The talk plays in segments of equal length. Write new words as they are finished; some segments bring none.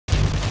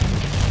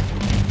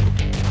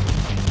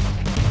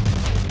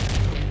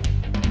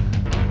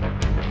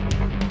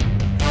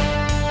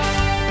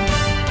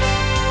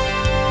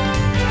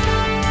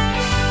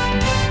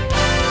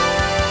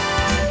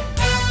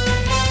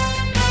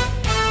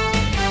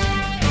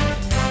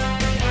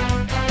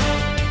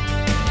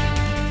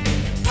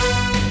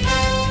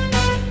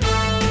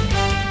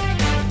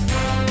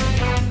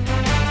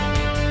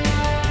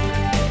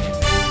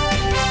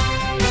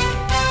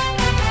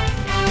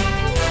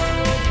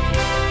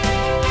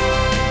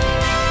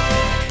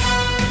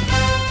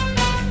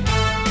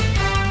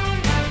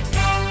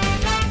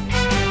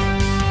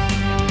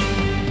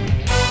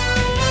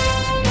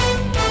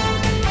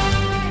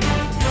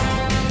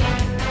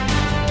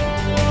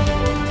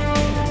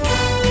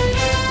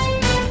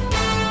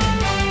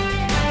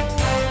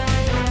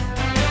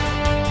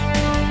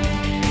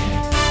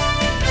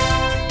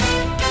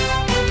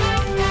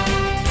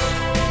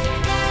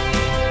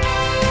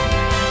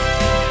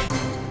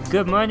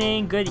Good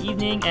morning, good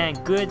evening,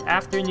 and good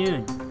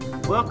afternoon.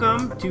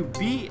 Welcome to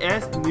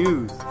BS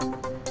News.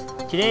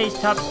 Today's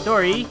top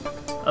story,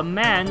 a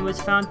man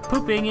was found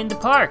pooping in the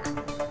park.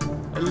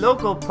 A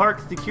local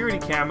park security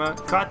camera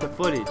caught the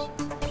footage.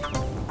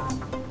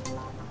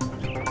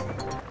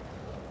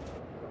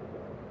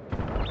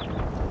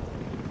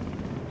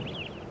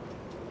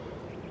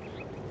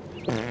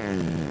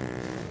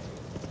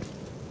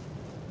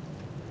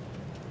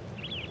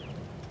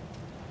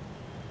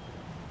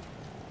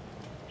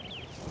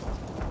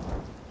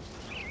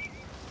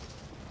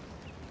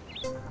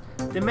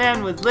 The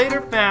man was later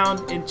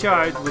found and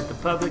charged with the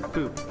public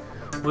poop.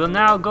 We'll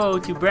now go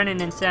to Brennan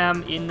and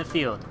Sam in the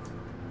field.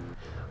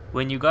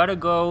 When you gotta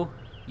go,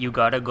 you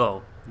gotta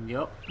go.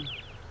 Yup.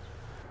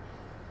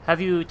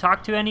 Have you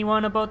talked to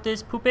anyone about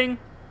this pooping?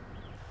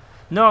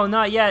 No,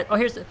 not yet. Oh,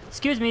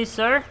 excuse me,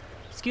 sir.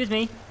 Excuse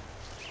me.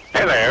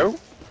 Hello.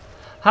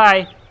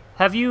 Hi.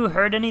 Have you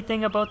heard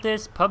anything about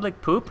this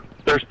public poop?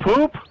 There's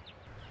poop?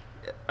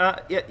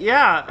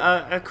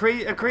 A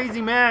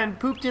crazy man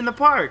pooped in the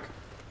park.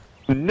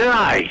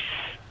 Nice.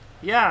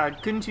 Yeah,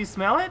 couldn't you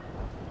smell it?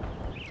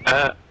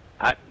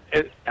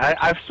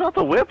 I've smelled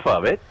the whiff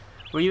of it.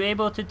 Were you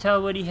able to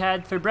tell what he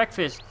had for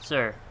breakfast,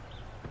 sir?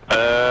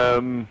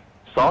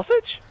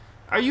 Sausage?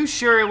 Are you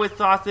sure it was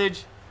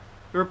sausage?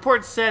 The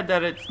report said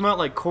that it smelled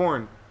like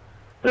corn.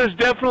 There's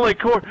definitely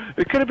corn.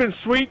 It could have been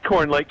sweet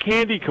corn, like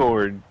candy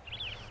corn.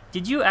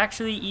 Did you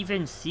actually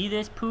even see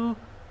this poo?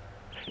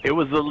 It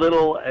was a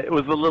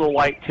little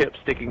white tip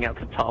sticking out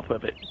the top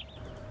of it.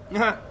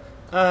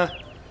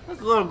 That's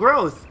a little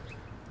gross.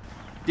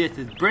 This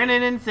is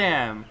Brennan and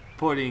Sam,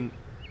 reporting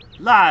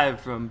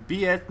live from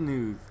BS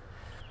News.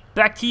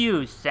 Back to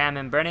you, Sam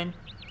and Brennan.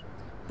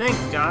 Thanks,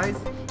 guys.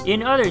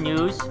 In other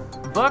news,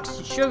 Buck's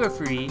Sugar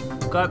Free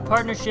got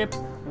partnership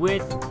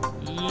with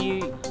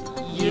Yeousch.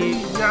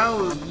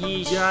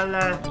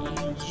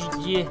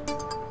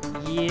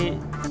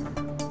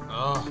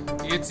 Oh,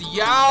 it's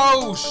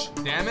Yeousch!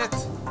 Damn it!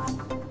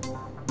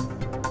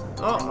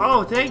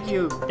 Oh, thank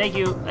you. Thank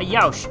you,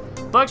 Yeousch.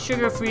 Buck's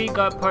Sugar Free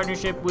got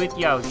partnership with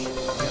Yeousch.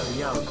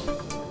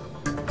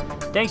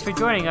 Thanks for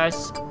joining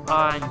us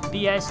on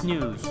BS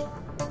News.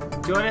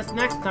 Join us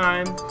next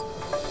time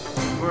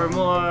for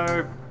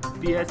more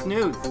BS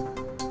News.